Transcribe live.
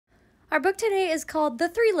Our book today is called The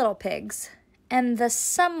Three Little Pigs and the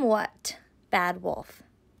Somewhat Bad Wolf,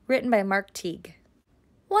 written by Mark Teague.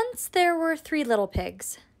 Once there were 3 little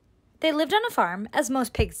pigs. They lived on a farm, as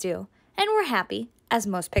most pigs do, and were happy, as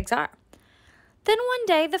most pigs are. Then one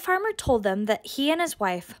day the farmer told them that he and his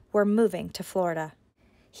wife were moving to Florida.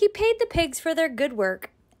 He paid the pigs for their good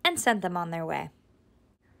work and sent them on their way.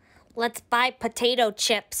 "Let's buy potato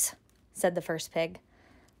chips," said the first pig.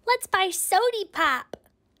 "Let's buy sody pop,"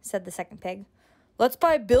 said the second pig. "Let's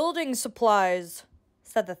buy building supplies,"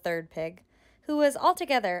 said the third pig, who was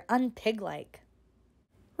altogether unpig-like.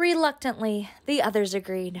 Reluctantly, the others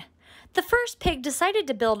agreed. The first pig decided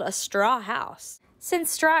to build a straw house. Since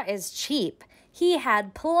straw is cheap, he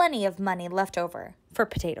had plenty of money left over for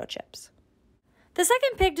potato chips. The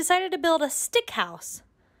second pig decided to build a stick house.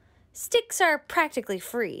 Sticks are practically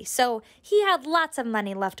free, so he had lots of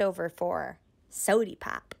money left over for sody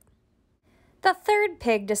pop. The third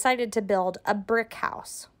pig decided to build a brick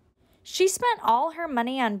house. She spent all her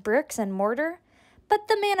money on bricks and mortar, but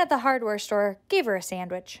the man at the hardware store gave her a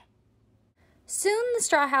sandwich. Soon the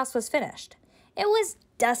straw house was finished. It was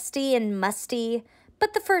dusty and musty,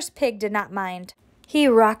 but the first pig did not mind. He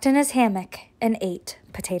rocked in his hammock and ate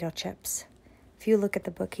potato chips. If you look at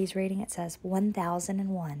the book he's reading, it says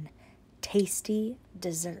 1001 Tasty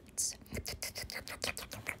Desserts.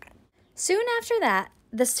 Soon after that,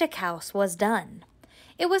 the stick house was done.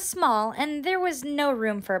 It was small, and there was no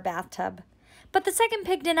room for a bathtub. But the second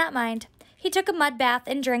pig did not mind. He took a mud bath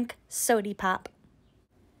and drank sody pop.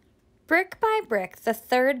 Brick by brick, the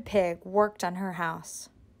third pig worked on her house.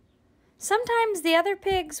 Sometimes the other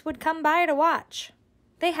pigs would come by to watch.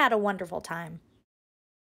 They had a wonderful time.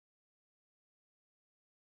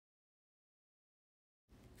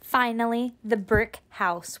 Finally, the brick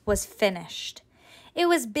house was finished. It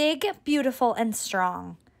was big, beautiful, and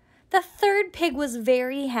strong. The third pig was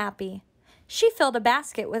very happy. She filled a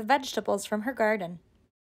basket with vegetables from her garden.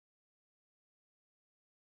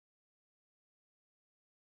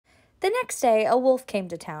 The next day, a wolf came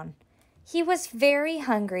to town. He was very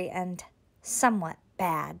hungry and somewhat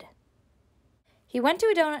bad. He went to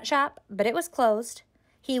a donut shop, but it was closed.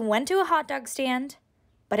 He went to a hot dog stand,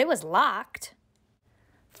 but it was locked.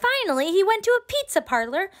 Finally, he went to a pizza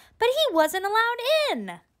parlor, but he wasn't allowed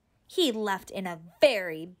in. He left in a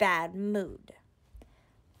very bad mood.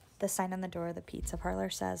 The sign on the door of the pizza parlor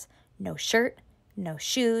says, "No shirt, no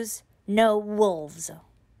shoes, no wolves."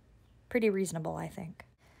 Pretty reasonable, I think.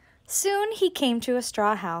 Soon he came to a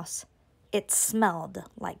straw house. It smelled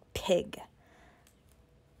like pig.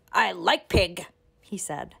 "I like pig," he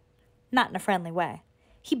said, not in a friendly way.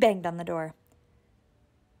 He banged on the door.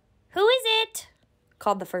 "Who is it?"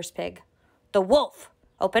 called the first pig. "The wolf.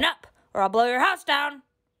 Open up, or I'll blow your house down."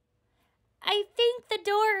 "I think the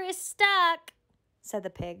door is stuck," said the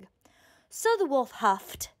pig. So the wolf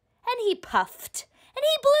huffed, and he puffed, and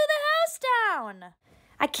he blew the house down.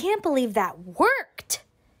 "I can't believe that worked,"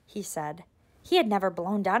 he said. He had never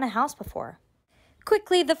blown down a house before.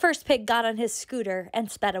 Quickly, the first pig got on his scooter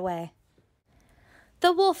and sped away.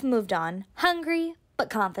 The wolf moved on, hungry but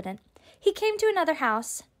confident. He came to another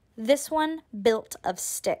house, this one built of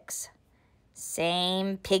sticks.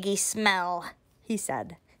 "Same piggy smell," he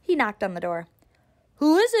said. He knocked on the door.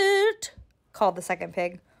 "Who is it?" called the second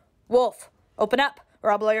pig. "Wolf, open up,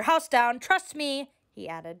 or I'll blow your house down. Trust me," he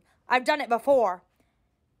added. "I've done it before."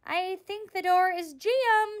 "I think the door is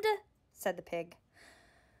jammed," said the pig.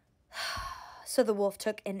 So the wolf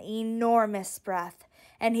took an enormous breath,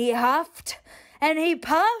 and he huffed, and he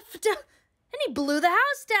puffed, and he blew the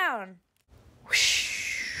house down. Whoosh.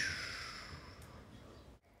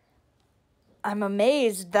 "I'm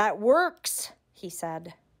amazed that works," he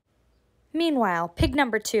said. Meanwhile, pig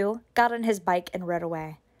number 2 got on his bike and rode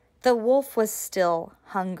away. The wolf was still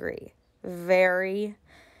hungry. Very,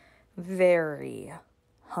 very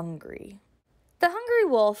hungry. The hungry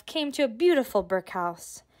wolf came to a beautiful brick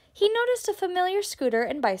house. He noticed a familiar scooter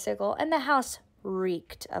and bicycle, and the house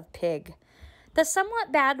reeked of pig. The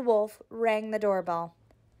somewhat bad wolf rang the doorbell.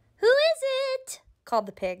 "Who is it?" called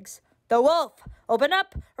the pigs. "The wolf! Open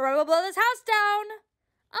up, or I will blow this house down!"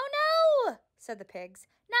 "Oh no!" said the pigs.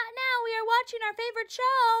 "Not now, we are watching our favorite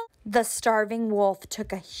show." The starving wolf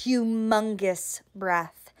took a humongous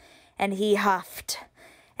breath, and he huffed,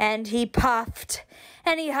 and he puffed,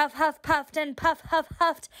 and he puffed, and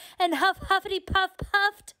huffed, and huffity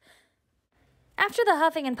puffed. After the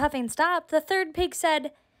huffing and puffing stopped, the third pig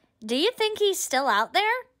said, "Do you think he's still out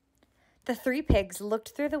there?" The 3 pigs looked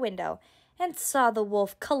through the window and saw the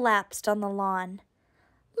wolf collapsed on the lawn.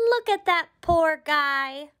 "Look at that poor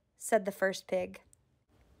guy," said the first pig.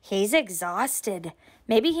 "He's exhausted.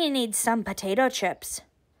 Maybe he needs some potato chips."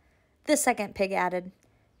 the second pig added.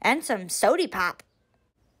 And some sody pop.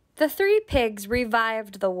 The 3 pigs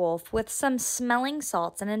revived the wolf with some smelling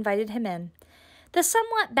salts and invited him in. The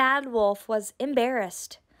somewhat bad wolf was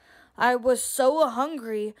embarrassed. I was so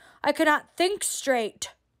hungry, I could not think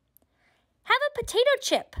straight. Have a potato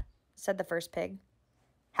chip, said the first pig.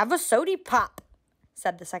 Have a sody pop,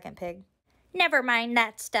 said the second pig. Never mind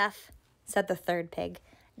that stuff, said the third pig.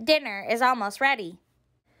 Dinner is almost ready.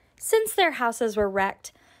 Since their houses were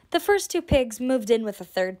wrecked, the first 2 pigs moved in with the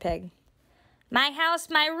third pig. My house,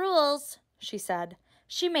 my rules, she said.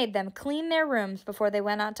 She made them clean their rooms before they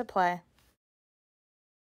went out to play.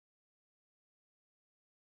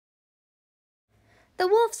 The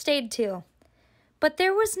wolf stayed too, but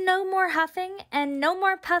there was no more huffing and no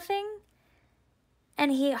more puffing,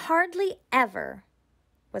 and he hardly ever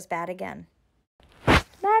was bad again.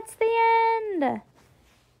 That's the end.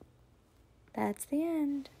 That's the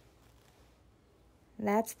end.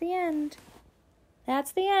 That's the end.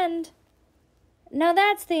 That's the end. No,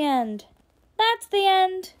 that's the end. That's the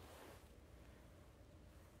end.